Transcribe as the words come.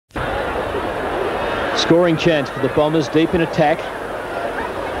Scoring chance for the Bombers, deep in attack.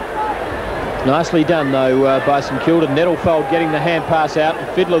 Nicely done, though, by St Kilda. Nettlefold getting the hand pass out, and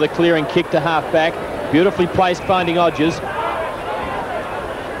Fiddler the clearing kick to half-back. Beautifully placed, finding Odgers.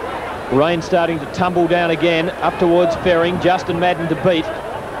 Rain starting to tumble down again, up towards Ferring. Justin Madden to beat.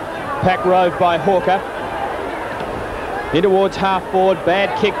 Pack rove by Hawker. In towards half-forward,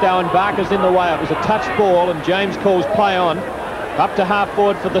 bad kick though, and Barker's in the way. It was a touch ball, and James calls play on. Up to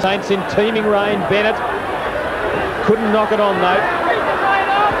half-forward for the Saints in teeming rain. Bennett couldn't knock it on, though.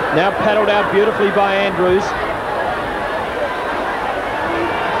 Now paddled out beautifully by Andrews.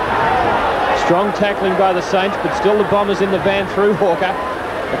 Strong tackling by the Saints, but still the Bombers in the van through Hawker.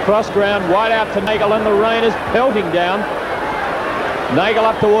 Across ground, wide out to Nagel, and the rain is pelting down. Nagel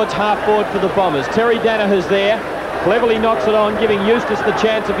up towards half-forward for the Bombers. Terry Danaher's there. Cleverly knocks it on, giving Eustace the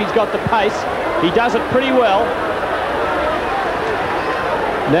chance if he's got the pace. He does it pretty well.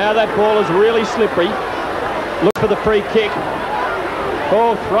 Now that ball is really slippery. Look for the free kick.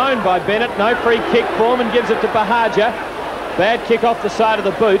 Oh, thrown by Bennett. No free kick. Foreman gives it to Bahaja. Bad kick off the side of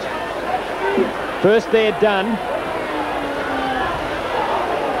the boot. First there done.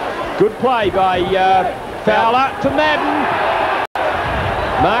 Good play by Fowler to Madden.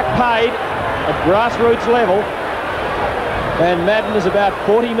 Mark paid at grassroots level. And Madden is about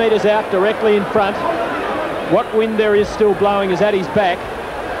 40 metres out, directly in front. What wind there is still blowing is at his back.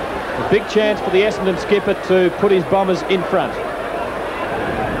 A big chance for the Essendon skipper to put his Bombers in front.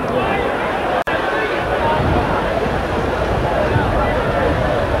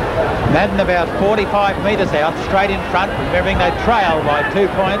 Madden about 45 metres out, straight in front, remembering they trail by 2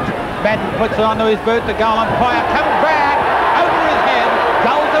 points. Madden puts it onto his boot, the goal umpire comes back, over his head,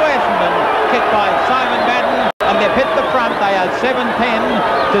 goal to Essendon, kicked by Simon Madden, and they've hit the front. They are 7-10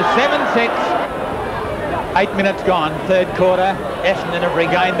 to 7-6. 8 minutes gone, third quarter. Essendon have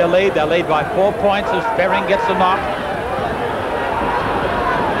regained the lead. They lead by 4 points as Ferring gets the knock.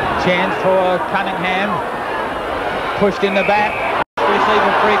 Chance for Cunningham. Pushed in the back. Receive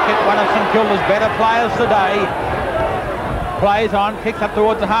a free kick. One of St Kilda's better players today. Plays on, kicks up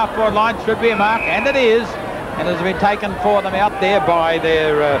towards the half-forward line. Should be a mark, and it is. And has been taken for them out there by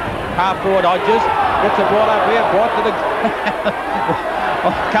their half-forward Odgers. Gets the ball up here, brought to the...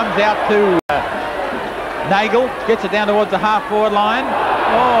 comes out to Nagel. Gets it down towards the half-forward line.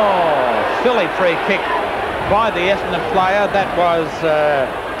 Oh, silly free kick by the Essendon player. That was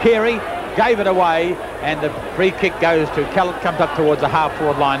Carey. Gave it away, and the free kick goes to Kellett. Comes up towards the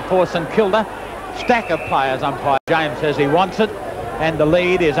half-forward line for St Kilda. Stack of players. Umpire James says he wants it, and the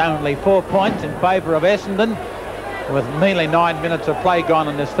lead is only 4 points in favour of Essendon, with nearly 9 minutes of play gone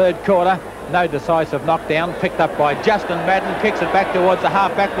in this third quarter. No decisive knockdown. Picked up by Justin Madden. Kicks it back towards the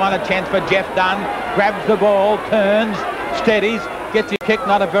half-back line. A chance for Jeff Dunn. Grabs the ball, turns, steadies, gets his kick.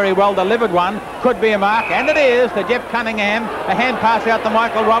 Not a very well delivered one. Could be a mark, and it is to Jeff Cunningham. A hand pass out to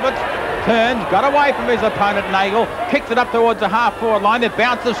Michael Roberts. Turns, got away from his opponent Nagel, kicks it up towards the half-forward line. It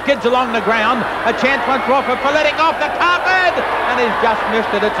bounces, skids along the ground. A chance once more for Folletic off the carpet, and he's just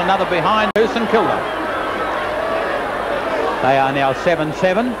missed it. It's another behind to St Kilda. They are now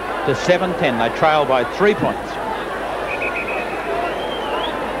 7-7 to 7-10. They trail by 3 points.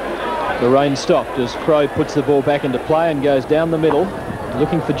 The rain stopped as Crowe puts the ball back into play and goes down the middle,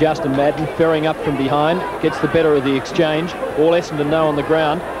 looking for Justin Madden. Ferring up from behind, gets the better of the exchange. All Essendon know on the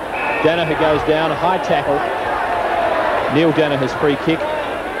ground. Danaher goes down, a high tackle. Neil Danaher's free kick.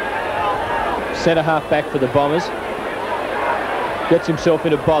 Centre half back for the Bombers. Gets himself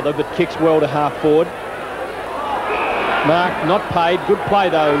into bother, but kicks well to half forward. Mark not paid. Good play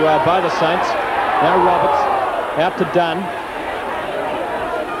though by the Saints. Now Roberts out to Dunn.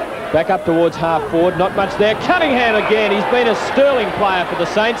 Back up towards half forward. Not much there. Cunningham again. He's been a sterling player for the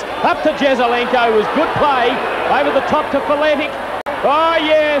Saints. Up to Jezelenko was good play. Over the top to Folletic. Oh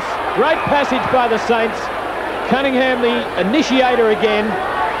yes, great passage by the Saints. Cunningham the initiator again,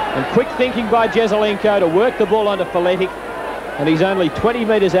 and quick thinking by Jezelenko to work the ball onto Folletic, and he's only 20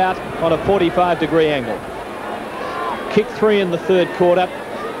 metres out on a 45-degree angle. Kick 3 in the third quarter,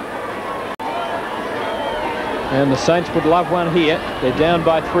 and the Saints would love one here. They're down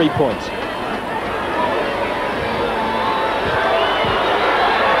by 3 points.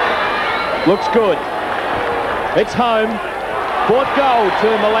 Looks good. It's home. Fourth goal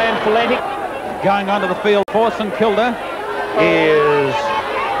to Milan Folletic. Going onto the field for St Kilda is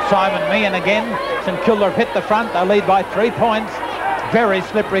Simon Meehan again. St Kilda have hit the front. They lead by 3 points. Very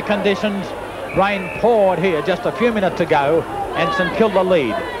slippery conditions. Rain poured here just a few minutes ago, and St Kilda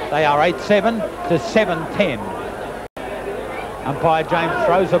lead. They are 8-7 to 7-10. Umpire James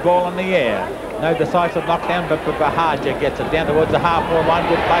throws the ball in the air. No decisive knockdown, but Bahaja gets it down towards the half-forward line.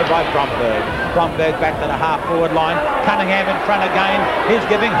 Good play by Bromberg. Bromberg back to the half-forward line. Cunningham in front again. He's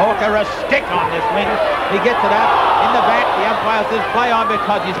giving Hawker a stick on this wing. He gets it up in the back. The umpire says play on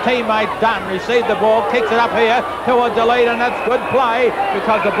because his teammate Dunn received the ball, kicks it up here towards the lead, and that's good play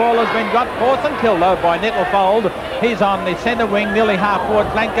because the ball has been got for St.Kilda by Nettlefold. He's on the centre wing, nearly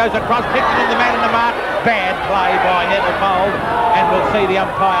half-forward flank, goes across, kicks it in the man in the mark. Bad play by Nettlefold, and we'll see the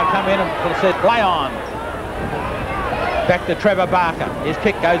umpire come in and said play on. Back to Trevor Barker. His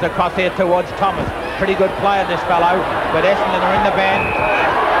kick goes across here towards Thomas. Pretty good player, this fellow, but Essendon are in the van.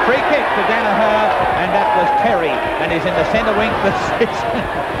 Free kick to Danaher, and that was Terry, and he's in the centre wing position.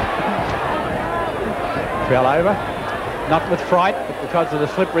 Fell over, not with fright, but because of the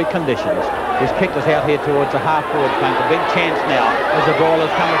slippery conditions. His kick was out here towards the half-forward flank. A big chance now as the ball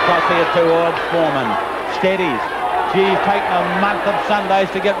has come across here towards Foreman. Steadies. Geez, taken a month of Sundays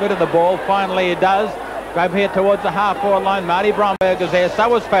to get rid of the ball. Finally he does. Over here towards the half-forward line. Marty Bromberg is there.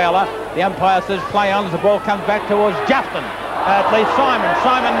 So is Fowler. The umpire says play on as the ball comes back towards Justin. At least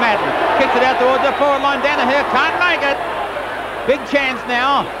Simon Madden. Kicks it out towards the forward line. Down here. Can't make it. Big chance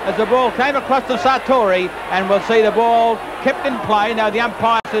now as the ball came across to Sartori, and we'll see the ball kept in play. Now the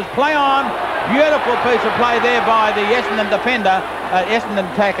umpire says play on. Beautiful piece of play there by the Essendon defender.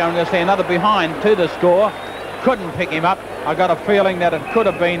 Essendon attacker. I'm going to see another behind to the score. Couldn't pick him up. I got a feeling that it could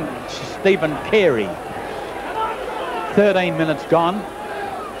have been Stephen Carey. 13 minutes gone.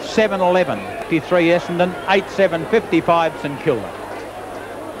 7-11. 53 Essendon. 8-7. 55 St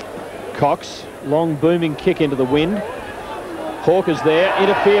Kilda. Cox, long booming kick into the wind. Hawker's there,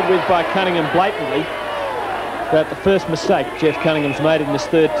 interfered with by Cunningham blatantly. About the first mistake Jeff Cunningham's made in this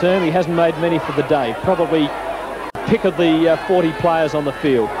third term. He hasn't made many for the day. Probably pick of the 40 players on the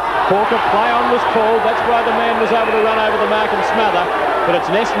field. Hawker, play on was called. That's why the man was able to run over the mark and smother. But it's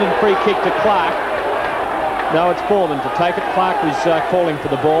an Essendon free kick to Clark. Now it's Foreman to take it. Clark was calling for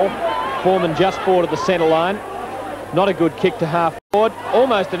the ball. Foreman just forward of the centre line. Not a good kick to half forward.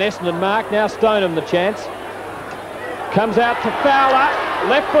 Almost an Essendon mark. Now Stoneham the chance. Comes out to Fowler.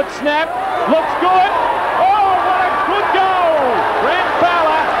 Left foot snap. Looks good. Oh, what a good goal. Grant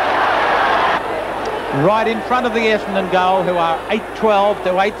Fowler. Right in front of the Essendon goal, who are 8-12 to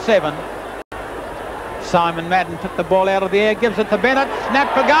 8-7. Simon Madden took the ball out of the air, gives it to Bennett. Snap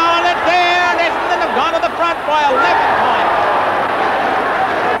for goal, and it's there. And Essendon have gone to the front by 11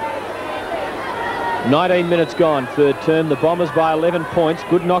 points. 19 minutes gone, third term. The Bombers by 11 points.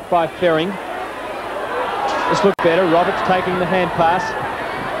 Good knock by Ferring. This looked better. Roberts taking the hand pass.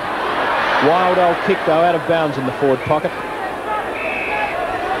 Wild old kick, though, out of bounds in the forward pocket.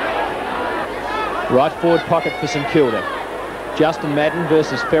 Right forward pocket for St Kilda. Justin Madden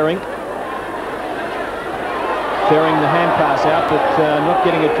versus Ferring. Ferring the hand pass out, but not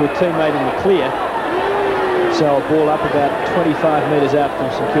getting it to a teammate in the clear. So a ball up about 25 metres out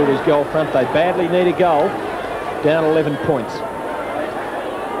from St Kilda's goal front. They badly need a goal. Down 11 points.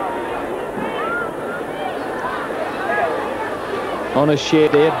 On a share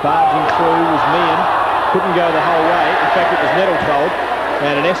there, barging through was Meehan. Couldn't go the whole way. In fact, it was Nettlefold.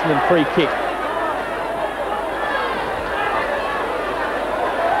 And an Essendon free kick.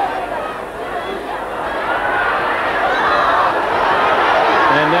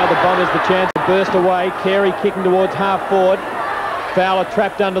 And now the Bombers the chance to burst away. Carey kicking towards half forward. Fowler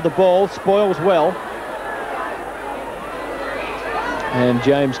trapped under the ball. Spoils well. And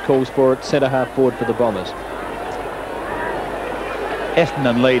James calls for it. Centre half forward for the Bombers.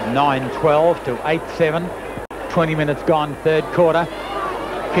 Essendon lead 9-12 to 8-7. 20 minutes gone, third quarter.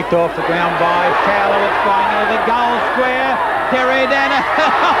 Kicked off the ground by Fowler. It's going into the goal square. Terry Dana.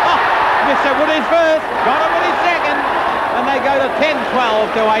 Mr. Woody's first. Got him with his second. And they go to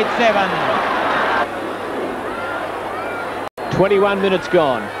 10-12 to 8-7. 21 minutes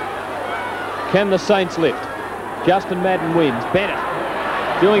gone. Can the Saints lift? Justin Madden wins. Bennett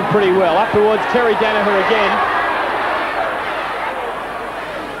doing pretty well. Up towards Terry Danaher again.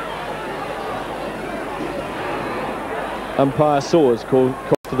 Umpire Saws called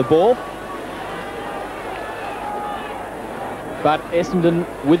for the ball. But Essendon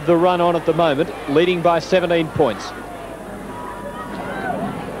with the run on at the moment, leading by 17 points.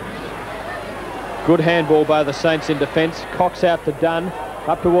 Good handball by the Saints in defence. Cox out to Dunn.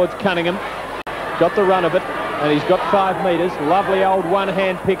 Up towards Cunningham. Got the run of it. And he's got 5 metres. Lovely old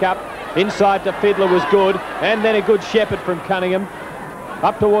one-hand pick-up. Inside to Fiddler was good. And then a good shepherd from Cunningham.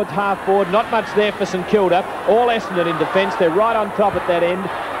 Up towards half forward, not much there for St Kilda. All Essendon in defence, they're right on top at that end.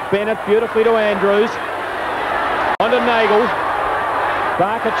 Bennett beautifully to Andrews. On to Nagel.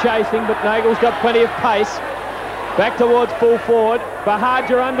 Barker chasing, but Nagel's got plenty of pace. Back towards full forward.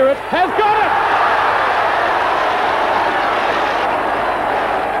 Bahaja under it, has got it!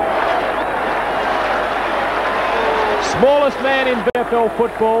 Smallest man in VFL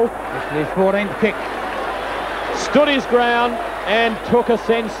football. This is his 14th kick. Stood his ground and took a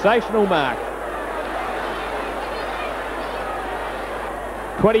sensational mark.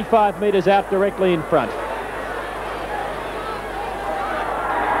 25 metres out directly in front.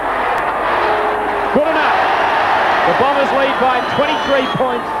 Good enough. The Bombers lead by 23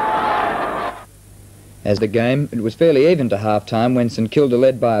 points. As the game, it was fairly even to half-time when St Kilda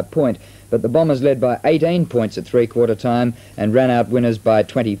led by a point, but the Bombers led by 18 points at three-quarter time and ran out winners by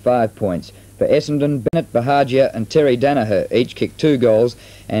 25 points. For Essendon, Bennett, Bahagia and Terry Danaher each kicked 2 goals,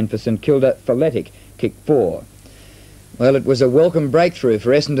 and for St Kilda, Faletic kicked 4. Well, it was a welcome breakthrough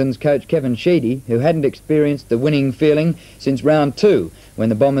for Essendon's coach Kevin Sheedy, who hadn't experienced the winning feeling since round 2 when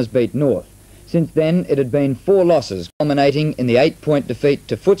the Bombers beat North. Since then, it had been 4 losses, culminating in the 8-point defeat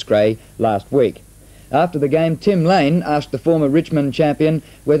to Footscray last week. After the game, Tim Lane asked the former Richmond champion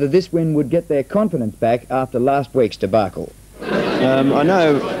whether this win would get their confidence back after last week's debacle. I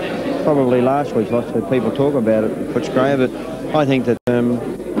know probably last week lots of people talk about it at Footscray, but I think that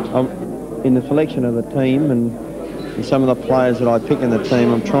in the selection of the team and some of the players that I pick in the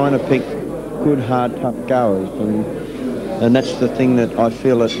team, I'm trying to pick good, hard, tough goers. And that's the thing that I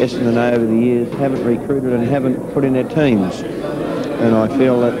feel that Essendon over the years haven't recruited and haven't put in their teams. And I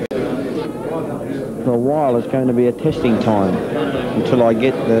feel that for a while it's going to be a testing time until I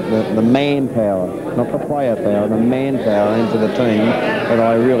get the manpower, not the player power, the manpower into the team that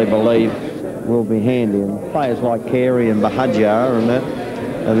I really believe will be handy. And players like Carey and Bahagia and that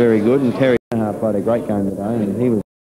are very good, and Terry played a great game today, and he was